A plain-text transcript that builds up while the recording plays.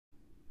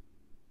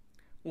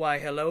Why,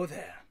 hello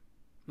there.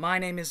 My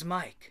name is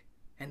Mike,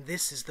 and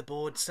this is the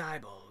Bored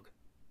Cyborg.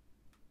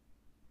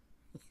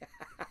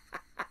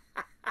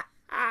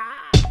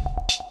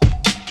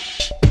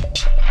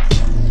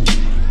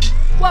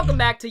 Welcome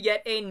back to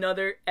yet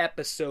another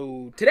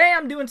episode. Today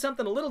I'm doing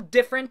something a little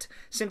different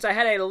since I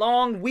had a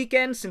long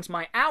weekend, since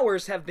my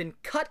hours have been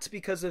cut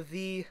because of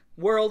the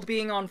world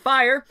being on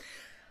fire.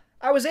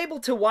 I was able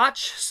to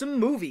watch some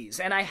movies,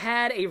 and I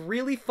had a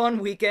really fun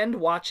weekend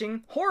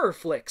watching horror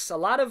flicks. A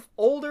lot of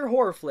older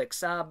horror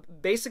flicks,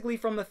 basically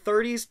from the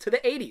 30s to the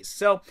 80s.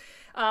 So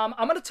I'm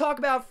going to talk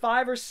about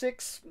five or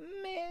six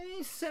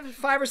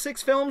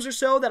films or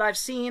so that I've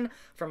seen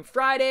from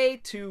Friday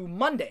to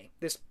Monday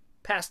this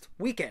past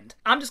weekend.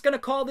 I'm just going to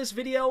call this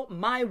video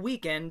My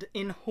Weekend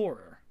in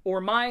Horror, or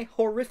My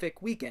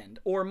Horrific Weekend,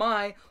 or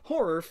My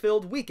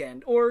Horror-Filled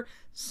Weekend, or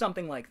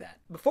something like that.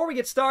 Before we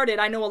get started,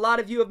 I know a lot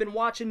of you have been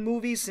watching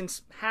movies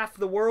since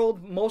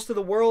most of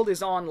the world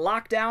is on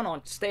lockdown,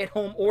 on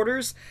stay-at-home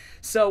orders.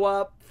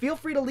 So feel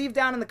free to leave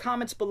down in the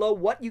comments below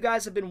what you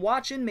guys have been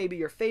watching, maybe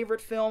your favorite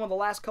film of the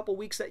last couple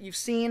weeks that you've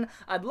seen.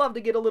 I'd love to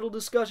get a little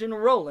discussion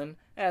rolling,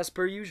 as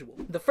per usual.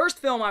 The first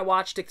film I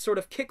watched to sort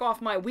of kick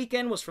off my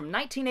weekend was from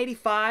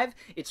 1985.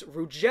 It's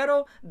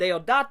Ruggero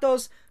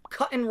Deodato's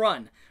Cut and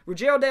Run.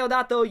 Ruggero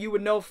Deodato you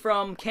would know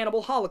from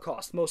Cannibal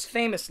Holocaust, most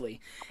famously.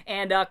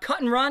 And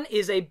Cut and Run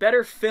is a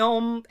better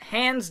film,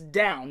 hands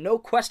down, no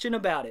question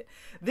about it.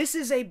 This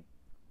is a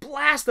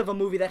blast of a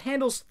movie that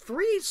handles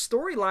three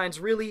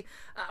storylines really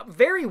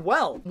very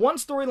well. One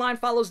storyline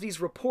follows these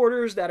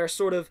reporters that are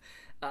sort of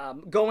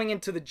going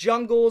into the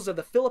jungles of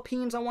the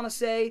Philippines, I want to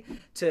say,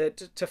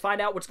 to find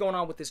out what's going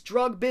on with this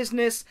drug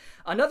business.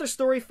 Another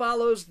story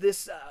follows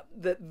this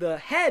the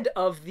head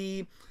of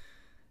the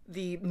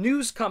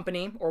news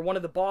company, or one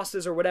of the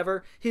bosses or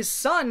whatever. His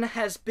son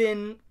has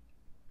been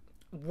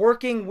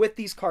working with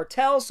these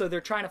cartels, so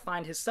they're trying to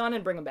find his son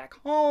and bring him back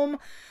home.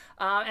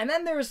 And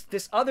then there's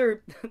this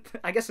other,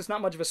 I guess it's not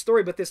much of a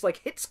story, but this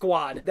like hit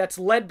squad that's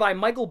led by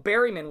Michael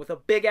Berryman with a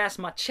big ass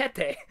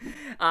machete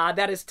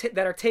that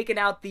are taking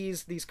out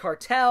these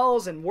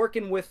cartels and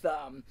working with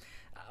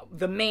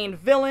the main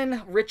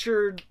villain,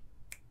 Richard.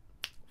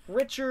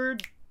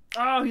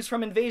 Oh, he's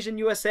from Invasion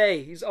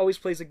USA. He's always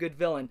plays a good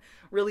villain.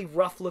 Really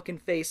rough-looking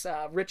face.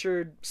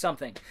 Richard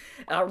something.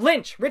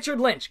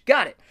 Richard Lynch.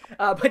 Got it.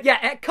 But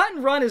yeah, Cut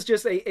and Run is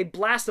just a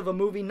blast of a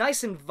movie.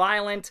 Nice and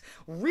violent.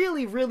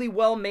 Really, really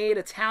well-made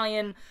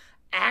Italian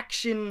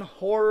action,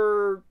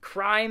 horror,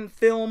 crime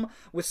film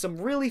with some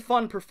really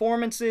fun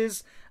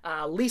performances.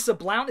 Lisa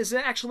Blount is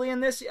actually in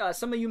this.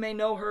 Some of you may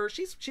know her.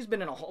 She's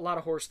been in a lot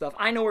of horror stuff.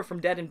 I know her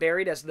from Dead and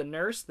Buried as the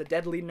nurse, the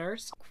deadly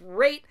nurse.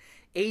 Great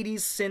 80s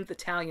synth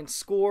Italian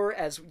score,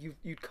 as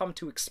you'd come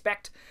to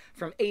expect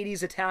from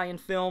 80s Italian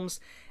films.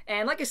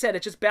 And like I said,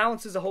 it just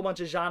balances a whole bunch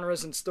of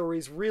genres and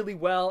stories really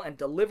well and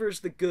delivers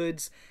the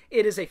goods.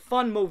 It is a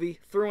fun movie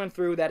through and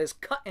through that is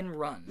Cut and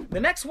Run. The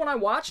next one I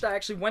watched, I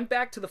actually went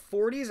back to the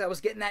 40s. I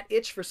was getting that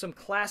itch for some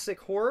classic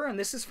horror, and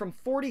this is from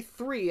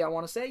 43, I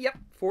want to say. Yep,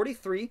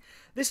 43.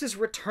 This is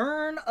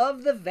Return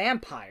of the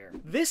Vampire.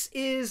 This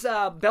is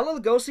Bela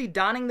Lugosi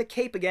donning the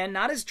cape again,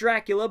 not as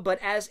Dracula, but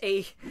as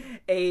a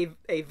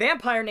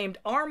vampire named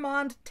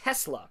Armand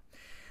Tesla.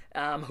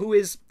 Who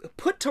is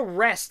put to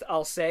rest,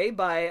 I'll say,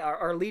 by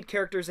our lead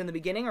characters in the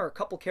beginning, or a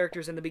couple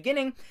characters in the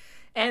beginning.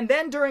 And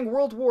then during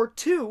World War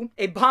II,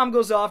 a bomb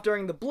goes off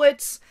during the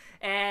Blitz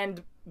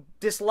and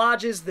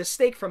dislodges the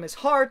stake from his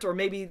heart, or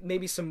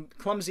maybe some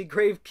clumsy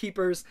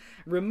gravekeepers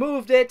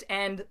removed it,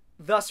 and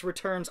thus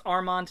returns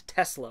Armand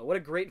Tesla. What a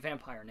great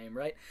vampire name,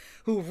 right?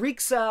 Who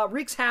wreaks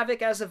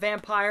havoc as a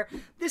vampire.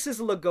 This is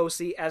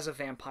Lugosi as a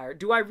vampire.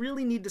 Do I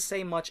really need to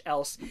say much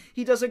else?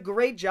 He does a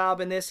great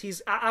job in this.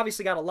 He's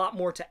obviously got a lot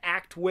more to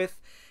act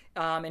with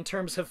in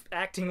terms of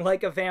acting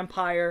like a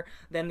vampire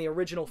than the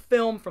original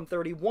film from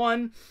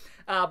 31.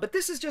 But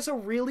this is just a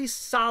really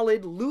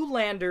solid Lou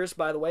Landers,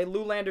 by the way.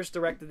 Lou Landers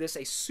directed this,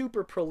 a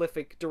super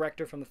prolific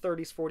director from the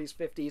 30s, 40s,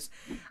 50s.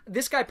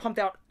 This guy pumped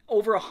out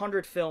over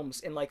 100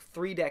 films in like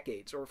 3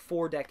 decades, or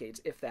 4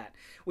 decades, if that,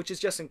 which is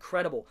just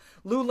incredible.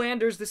 Lou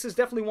Landers, this is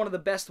definitely one of the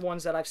best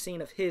ones that I've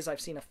seen of his. I've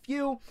seen a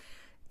few.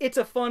 It's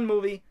a fun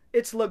movie.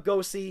 It's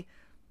Lugosi.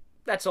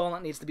 That's all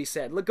that needs to be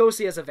said.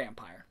 Lugosi as a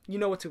vampire. You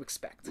know what to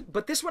expect.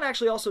 But this one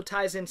actually also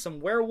ties in some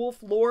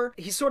werewolf lore.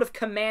 He's sort of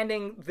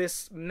commanding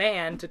this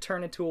man to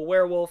turn into a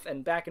werewolf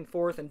and back and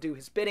forth and do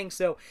his bidding.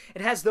 So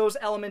it has those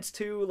elements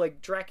too,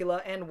 like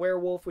Dracula and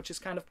werewolf, which is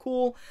kind of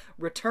cool.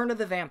 Return of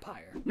the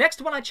Vampire.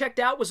 Next one I checked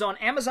out was on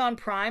Amazon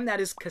Prime.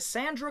 That is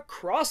Cassandra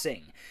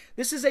Crossing.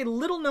 This is a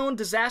little-known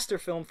disaster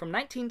film from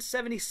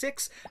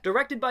 1976,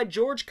 directed by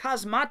George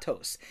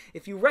Cosmatos.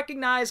 If you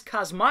recognize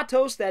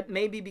Cosmatos, that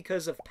may be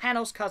because of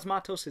Panos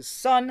Cosmatos'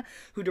 son,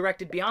 who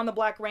directed Beyond the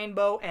Black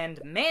Rainbow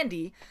and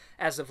Mandy.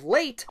 As of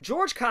late,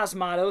 George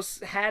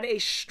Cosmatos had a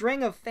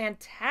string of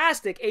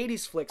fantastic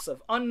 80s flicks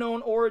of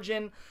unknown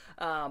origin,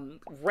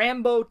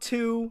 Rambo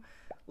 2,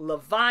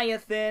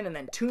 Leviathan, and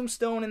then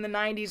Tombstone in the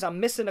 90s. I'm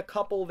missing a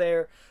couple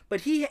there.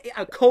 But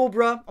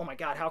Cobra. Oh my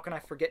god, how can I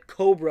forget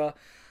Cobra?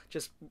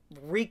 just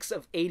reeks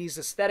of 80s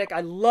aesthetic.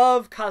 I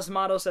love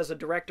Cosmatos as a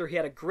director. He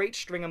had a great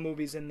string of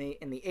movies in the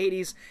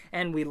 80s,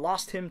 and we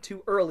lost him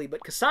too early.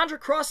 But Cassandra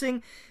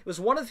Crossing was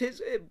one of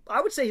his, I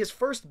would say, his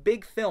first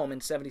big film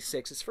in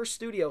 '76, his first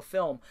studio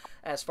film,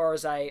 as far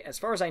as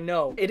I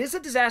know. It is a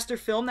disaster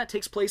film that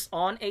takes place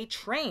on a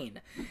train,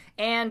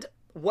 and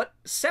what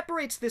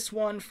separates this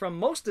one from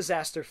most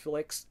disaster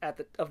flicks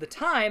of the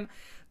time,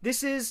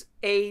 this is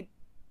a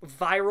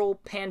viral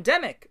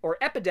pandemic or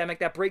epidemic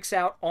that breaks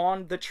out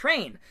on the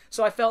train.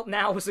 So I felt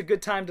now was a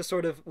good time to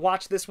sort of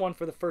watch this one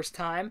for the first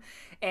time.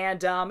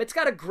 And it's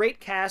got a great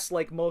cast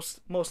like most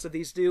of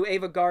these do.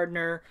 Ava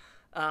Gardner,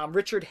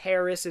 Richard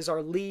Harris is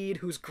our lead,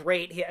 who's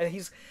great.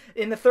 He's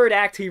in the third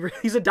act.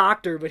 He's a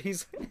doctor, but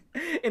he's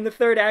in the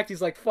third act.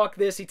 He's like, "Fuck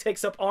this!" He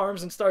takes up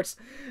arms and starts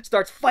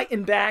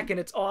fighting back,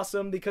 and it's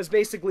awesome because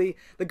basically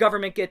the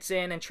government gets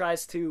in and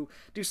tries to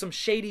do some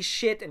shady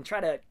shit and try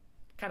to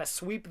kind of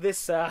sweep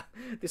this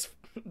this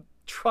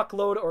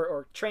truckload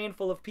or train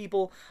full of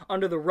people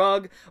under the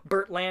rug.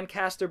 Burt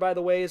Lancaster, by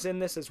the way, is in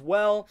this as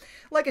well.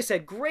 Like I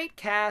said, great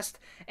cast,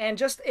 and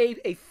just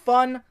a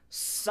fun,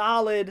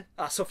 solid,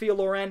 Sophia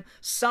Loren,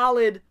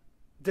 solid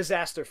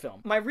disaster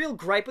film. My real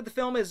gripe with the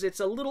film is it's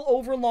a little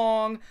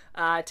overlong.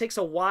 It takes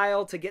a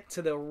while to get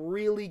to the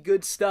really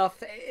good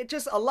stuff. It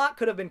just, a lot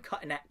could have been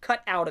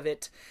cut out of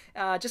it.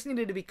 Just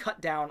needed to be cut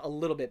down a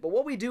little bit. But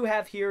what we do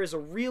have here is a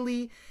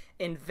really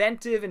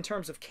inventive in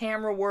terms of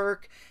camera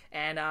work,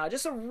 and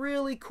just a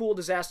really cool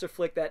disaster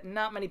flick that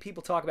not many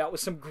people talk about,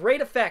 with some great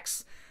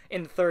effects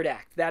in the third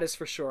act, that is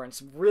for sure, and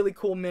some really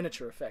cool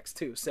miniature effects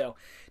too. So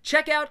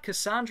check out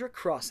Cassandra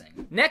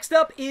Crossing. Next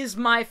up is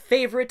my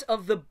favorite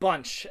of the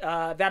bunch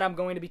that I'm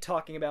going to be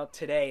talking about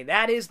today.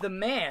 That is The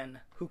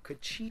Man Who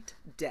Could Cheat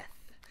Death.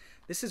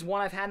 This is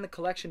one I've had in the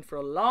collection for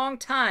a long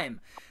time.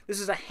 This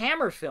is a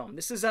Hammer film.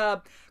 This is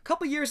a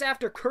couple years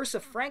after Curse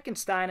of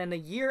Frankenstein and a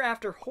year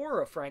after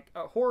Horror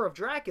of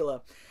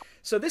Dracula.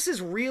 So this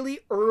is really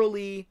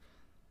early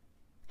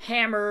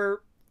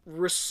Hammer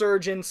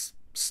resurgence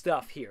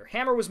stuff here.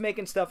 Hammer was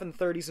making stuff in the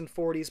 30s and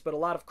 40s, but a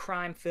lot of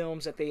crime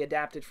films that they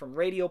adapted from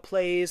radio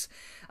plays.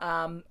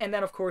 And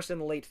then, of course, in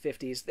the late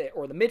 50s,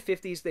 or the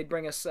mid-50s, they'd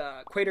bring us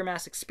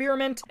Quatermass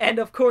Experiment. And,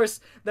 of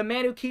course, The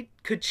Man Who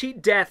Could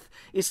Cheat Death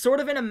is sort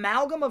of an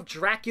amalgam of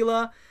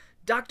Dracula,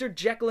 Dr.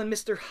 Jekyll and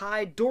Mr.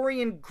 Hyde,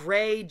 Dorian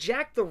Gray,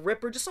 Jack the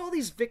Ripper, just all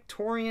these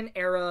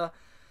Victorian-era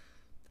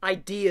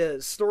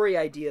ideas, story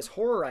ideas,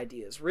 horror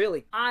ideas,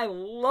 really. I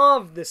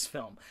love this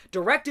film.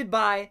 Directed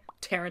by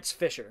Terence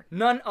Fisher,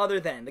 none other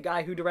than the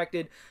guy who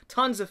directed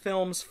tons of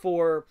films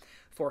for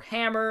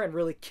Hammer and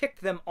really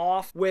kicked them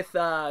off with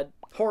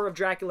Horror of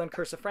Dracula and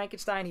Curse of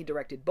Frankenstein. He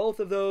directed both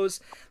of those.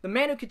 The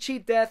Man Who Could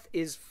Cheat Death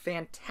is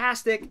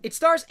fantastic. It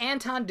stars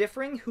Anton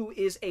Diffring, who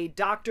is a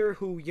doctor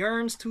who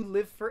yearns to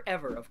live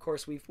forever. Of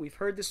course, we've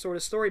heard this sort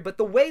of story, but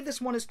the way this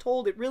one is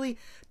told, it really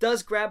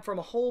does grab from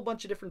a whole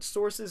bunch of different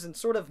sources and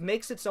sort of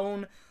makes its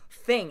own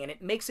thing, and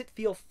it makes it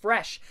feel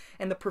fresh.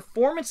 And the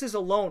performances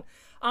alone,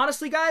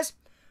 honestly, guys,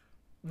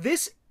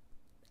 this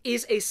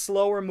is a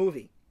slower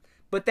movie.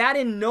 But that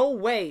in no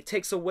way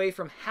takes away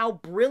from how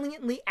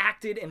brilliantly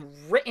acted and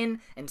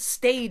written and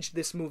staged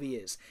this movie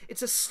is.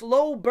 It's a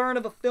slow burn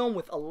of a film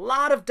with a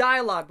lot of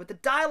dialogue, but the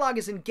dialogue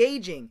is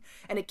engaging,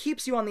 and it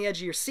keeps you on the edge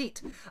of your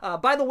seat.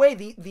 By the way,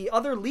 the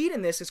other lead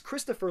in this is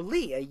Christopher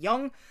Lee, a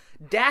young,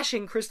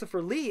 dashing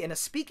Christopher Lee in a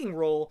speaking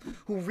role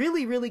who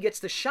really, really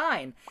gets to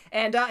shine.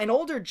 And an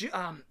older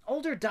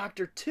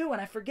doctor, too, and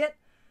I forget,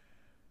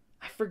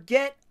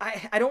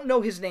 I don't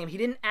know his name. He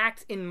didn't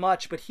act in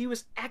much, but he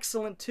was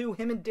excellent too.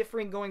 Him and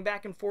Diffring going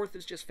back and forth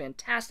is just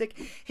fantastic.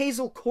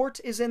 Hazel Court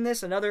is in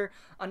this, another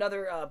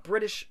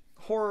British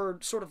horror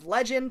sort of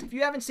legend. If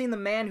you haven't seen The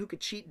Man Who Could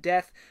Cheat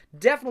Death,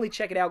 definitely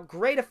check it out.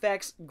 Great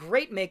effects,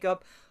 great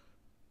makeup,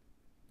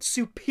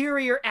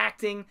 superior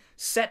acting,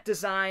 set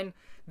design.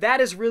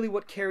 That is really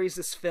what carries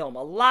this film.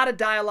 A lot of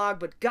dialogue,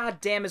 but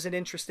goddamn is it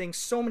interesting.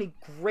 So many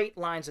great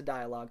lines of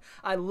dialogue.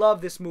 I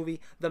love this movie,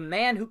 The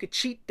Man Who Could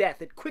Cheat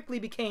Death. It quickly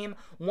became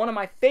one of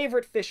my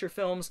favorite Fisher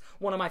films,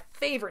 one of my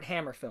favorite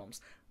Hammer films.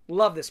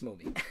 Love this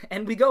movie.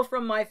 And we go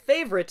from my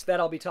favorite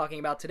that I'll be talking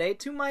about today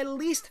to my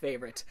least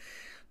favorite.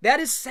 That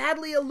is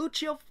sadly a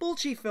Lucio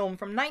Fulci film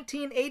from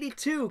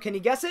 1982. Can you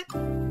guess it?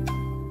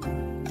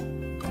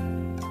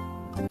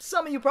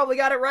 Some of you probably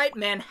got it right.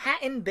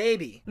 Manhattan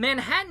Baby.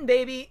 Manhattan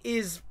Baby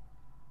is...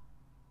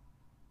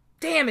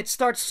 damn, it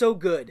starts so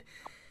good.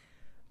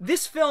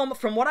 This film,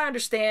 from what I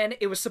understand,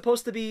 it was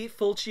supposed to be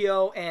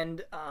Fulcio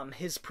and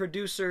his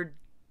producer,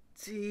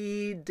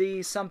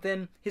 D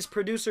something, his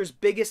producer's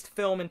biggest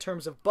film in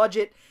terms of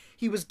budget.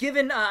 He was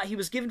given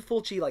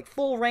Fulci like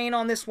full reign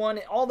on this one,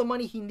 all the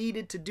money he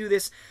needed to do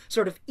this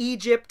sort of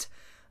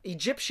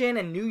Egyptian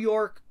and New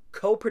York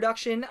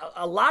co-production.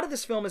 A lot of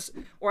this film is,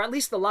 or at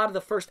least a lot of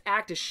the first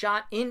act is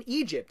shot in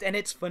Egypt, and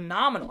it's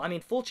phenomenal. I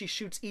mean, Fulci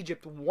shoots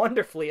Egypt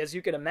wonderfully, as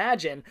you can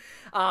imagine,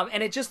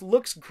 and it just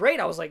looks great.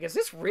 I was like, is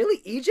this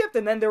really Egypt?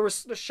 And then there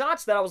was the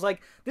shots that I was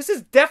like, this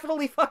is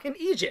definitely fucking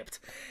Egypt.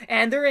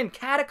 And they're in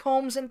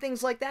catacombs and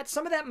things like that.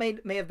 Some of that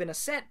may have been a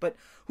set, but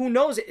who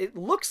knows? It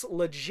looks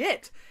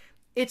legit.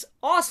 It's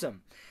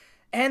awesome.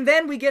 And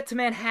then we get to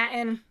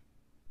Manhattan,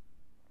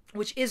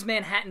 which is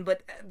Manhattan,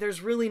 but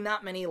there's really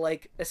not many,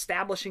 like,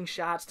 establishing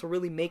shots to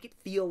really make it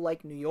feel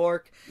like New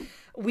York.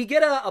 We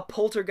get a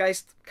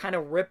Poltergeist kind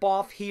of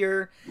ripoff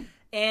here,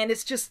 and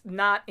it's just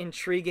not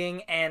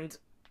intriguing and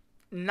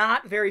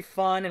not very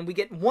fun. And we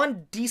get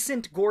one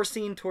decent gore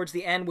scene towards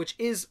the end, which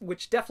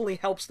definitely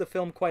helps the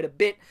film quite a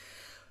bit.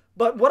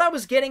 But what I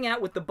was getting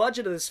at with the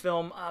budget of this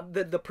film,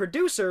 the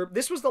producer,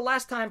 this was the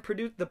last time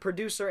the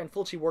producer and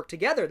Fulci worked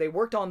together. They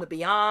worked on The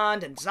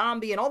Beyond and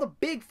Zombie and all the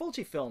big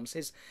Fulci films,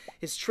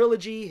 his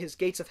trilogy, his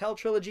Gates of Hell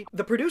trilogy.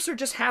 The producer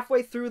just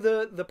halfway through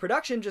the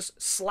production just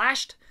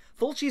slashed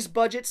Fulci's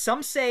budget.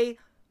 Some say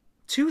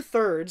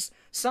 2/3,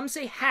 some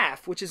say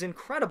half, which is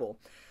incredible.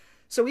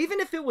 So even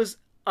if it was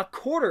a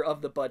quarter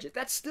of the budget,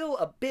 that's still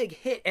a big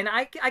hit. And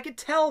I could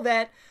tell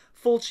that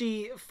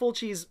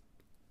Fulci's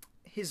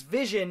his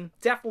vision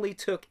definitely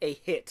took a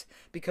hit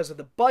because of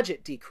the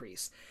budget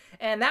decrease.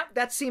 And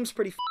that seems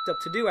pretty fucked up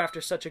to do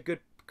after such a good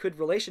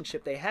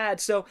relationship they had.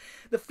 So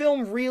the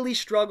film really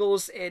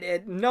struggles.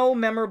 It no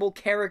memorable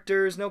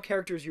characters, no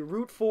characters you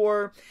root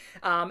for.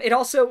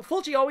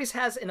 Fulci always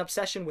has an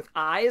obsession with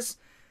eyes.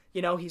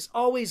 You know, he's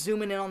always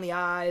zooming in on the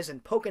eyes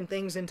and poking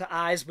things into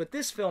eyes, but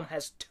this film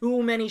has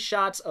too many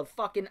shots of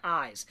fucking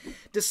eyes.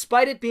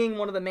 Despite it being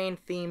one of the main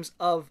themes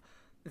of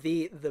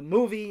the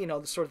movie, you know,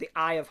 the sort of the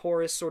Eye of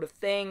Horus sort of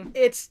thing.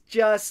 It's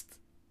just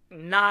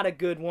not a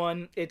good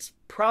one. It's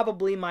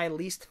probably my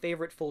least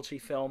favorite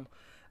Fulci film.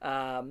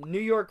 New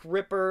York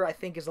Ripper, I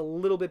think, is a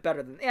little bit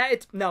better than...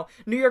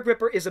 New York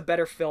Ripper is a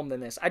better film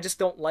than this. I just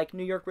don't like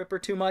New York Ripper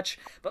too much,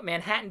 but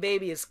Manhattan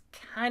Baby is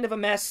kind of a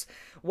mess.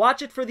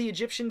 Watch it for the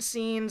Egyptian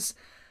scenes.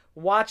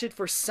 Watch it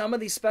for some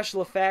of these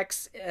special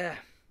effects.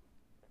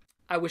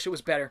 I wish it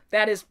was better.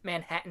 That is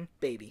Manhattan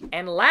Baby.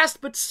 And last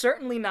but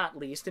certainly not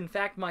least, in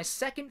fact, my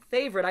second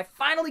favorite, I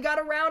finally got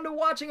around to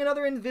watching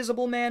another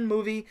Invisible Man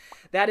movie.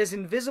 That is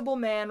Invisible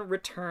Man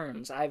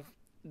Returns.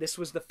 This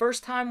was the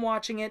first time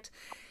watching it,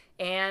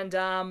 and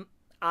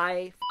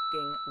I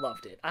fucking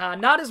loved it.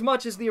 Not as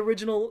much as the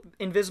original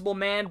Invisible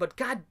Man, but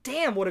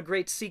goddamn, what a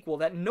great sequel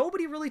that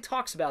nobody really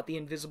talks about, The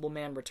Invisible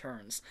Man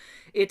Returns.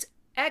 It's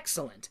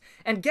excellent.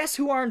 And guess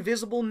who our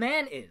Invisible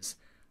Man is?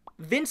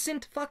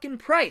 Vincent fucking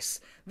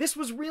Price. This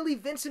was really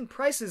Vincent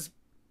Price's...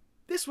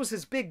 This was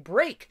his big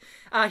break.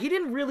 He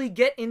didn't really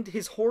get into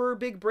his horror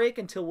big break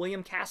until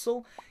William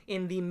Castle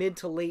in the mid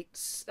to late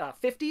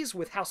 50s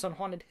with House on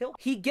Haunted Hill.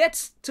 He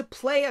gets to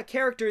play a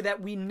character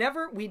that we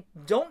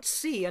don't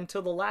see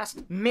until the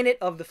last minute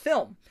of the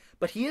film.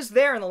 But he is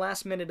there in the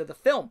last minute of the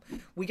film.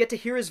 We get to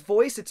hear his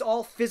voice. It's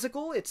all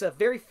physical. It's a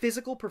very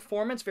physical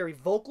performance, very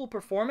vocal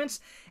performance,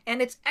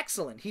 and it's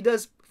excellent. He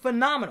does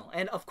phenomenal,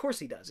 and of course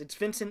he does. It's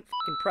Vincent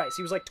fucking Price.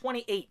 He was like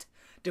 28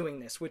 doing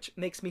this, which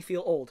makes me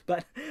feel old,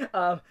 but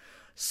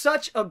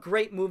such a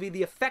great movie.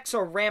 The effects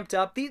are ramped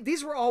up.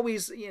 These were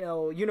always, you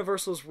know,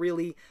 Universal's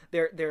really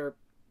their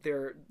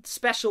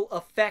special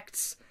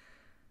effects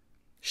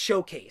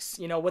showcase,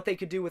 you know, what they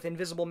could do with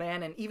Invisible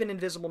Man, and even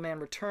Invisible Man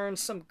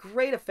Returns, some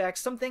great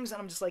effects, some things that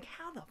I'm just like,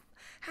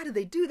 how did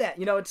they do that?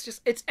 You know,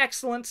 it's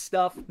excellent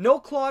stuff. No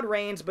Claude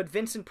Rains, but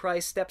Vincent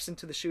Price steps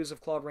into the shoes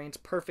of Claude Rains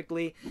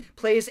perfectly,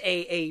 plays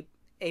a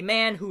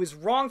man who is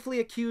wrongfully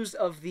accused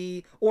of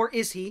the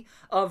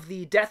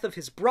death of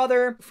his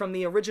brother. From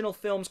the original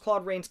films,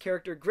 Claude Rains'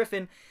 character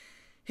Griffin,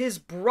 his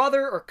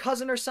brother or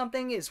cousin or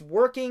something is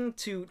working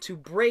to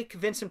break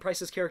Vincent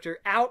Price's character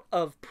out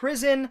of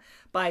prison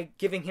by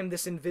giving him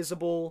this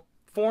invisible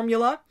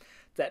formula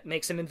that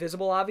makes him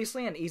invisible,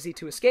 obviously, and easy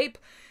to escape.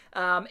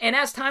 And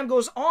as time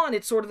goes on,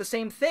 it's sort of the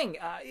same thing.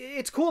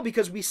 It's cool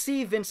because we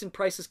see Vincent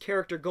Price's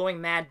character going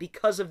mad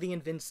because of the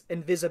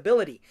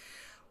invisibility.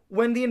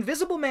 When the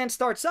Invisible Man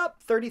starts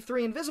up,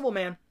 33 Invisible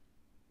Man,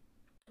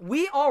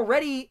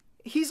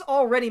 he's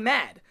already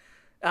mad.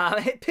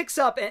 It picks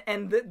up,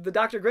 and the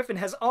Dr. Griffin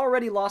has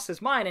already lost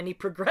his mind, and he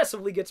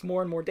progressively gets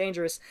more and more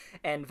dangerous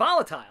and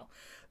volatile.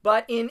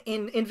 But in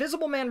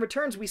Invisible Man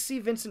Returns, we see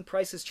Vincent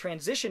Price's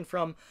transition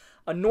from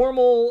a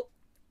normal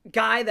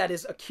guy that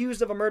is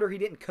accused of a murder he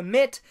didn't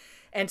commit,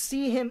 and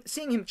seeing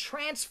him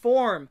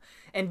transform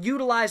and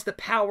utilize the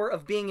power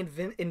of being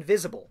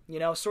invisible, you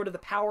know, sort of the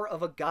power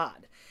of a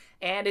god.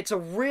 And it's a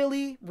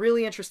really,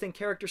 really interesting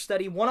character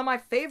study. One of my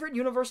favorite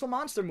Universal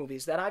monster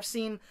movies that I've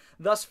seen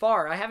thus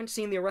far. I haven't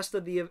seen the rest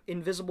of the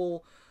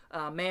Invisible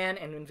Man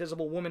and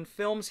Invisible Woman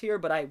films here,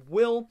 but I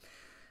will.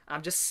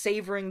 I'm just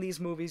savoring these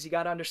movies. You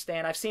got to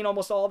understand. I've seen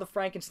almost all the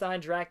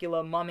Frankenstein,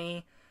 Dracula,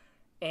 Mummy,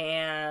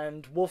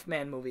 and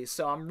Wolfman movies.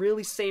 So I'm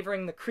really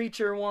savoring the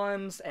creature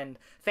ones, and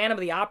Phantom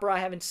of the Opera I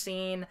haven't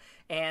seen,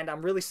 and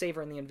I'm really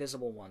savoring the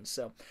Invisible ones.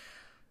 So,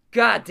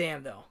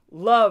 goddamn though.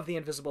 Love The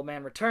Invisible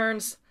Man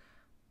Returns.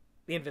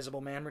 The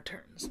Invisible Man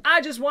returns.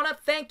 I just want to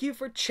thank you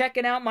for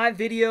checking out my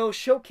video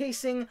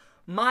showcasing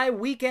my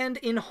weekend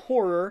in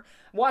horror.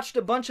 Watched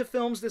a bunch of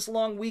films this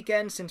long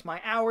weekend since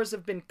my hours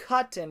have been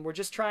cut and we're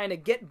just trying to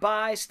get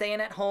by,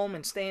 staying at home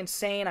and staying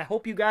sane. I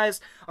hope you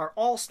guys are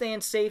all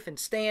staying safe and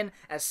staying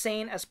as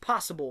sane as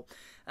possible.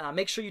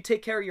 Make sure you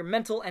take care of your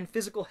mental and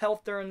physical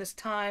health during this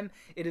time.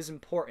 It is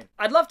important.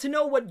 I'd love to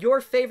know what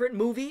your favorite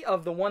movie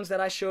of the ones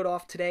that I showed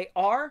off today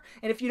are.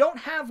 And if you don't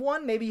have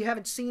one, maybe you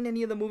haven't seen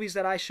any of the movies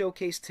that I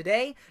showcased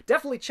today,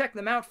 definitely check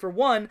them out for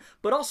one,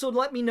 but also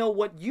let me know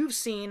what you've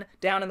seen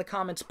down in the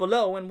comments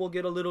below and we'll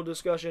get a little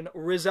discussion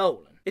rolling.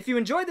 If you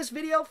enjoyed this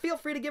video, feel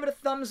free to give it a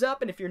thumbs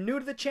up, and if you're new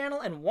to the channel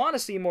and want to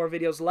see more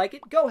videos like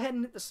it, go ahead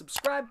and hit the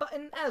subscribe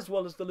button as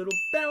well as the little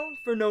bell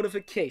for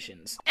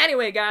notifications.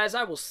 Anyway guys,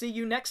 I will see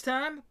you next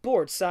time.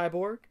 Bored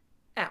Cyborg,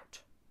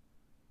 out.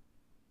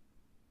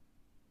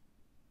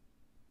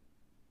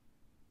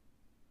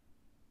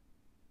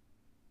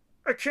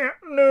 I can't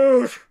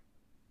lose.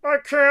 I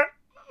can't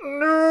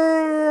lose.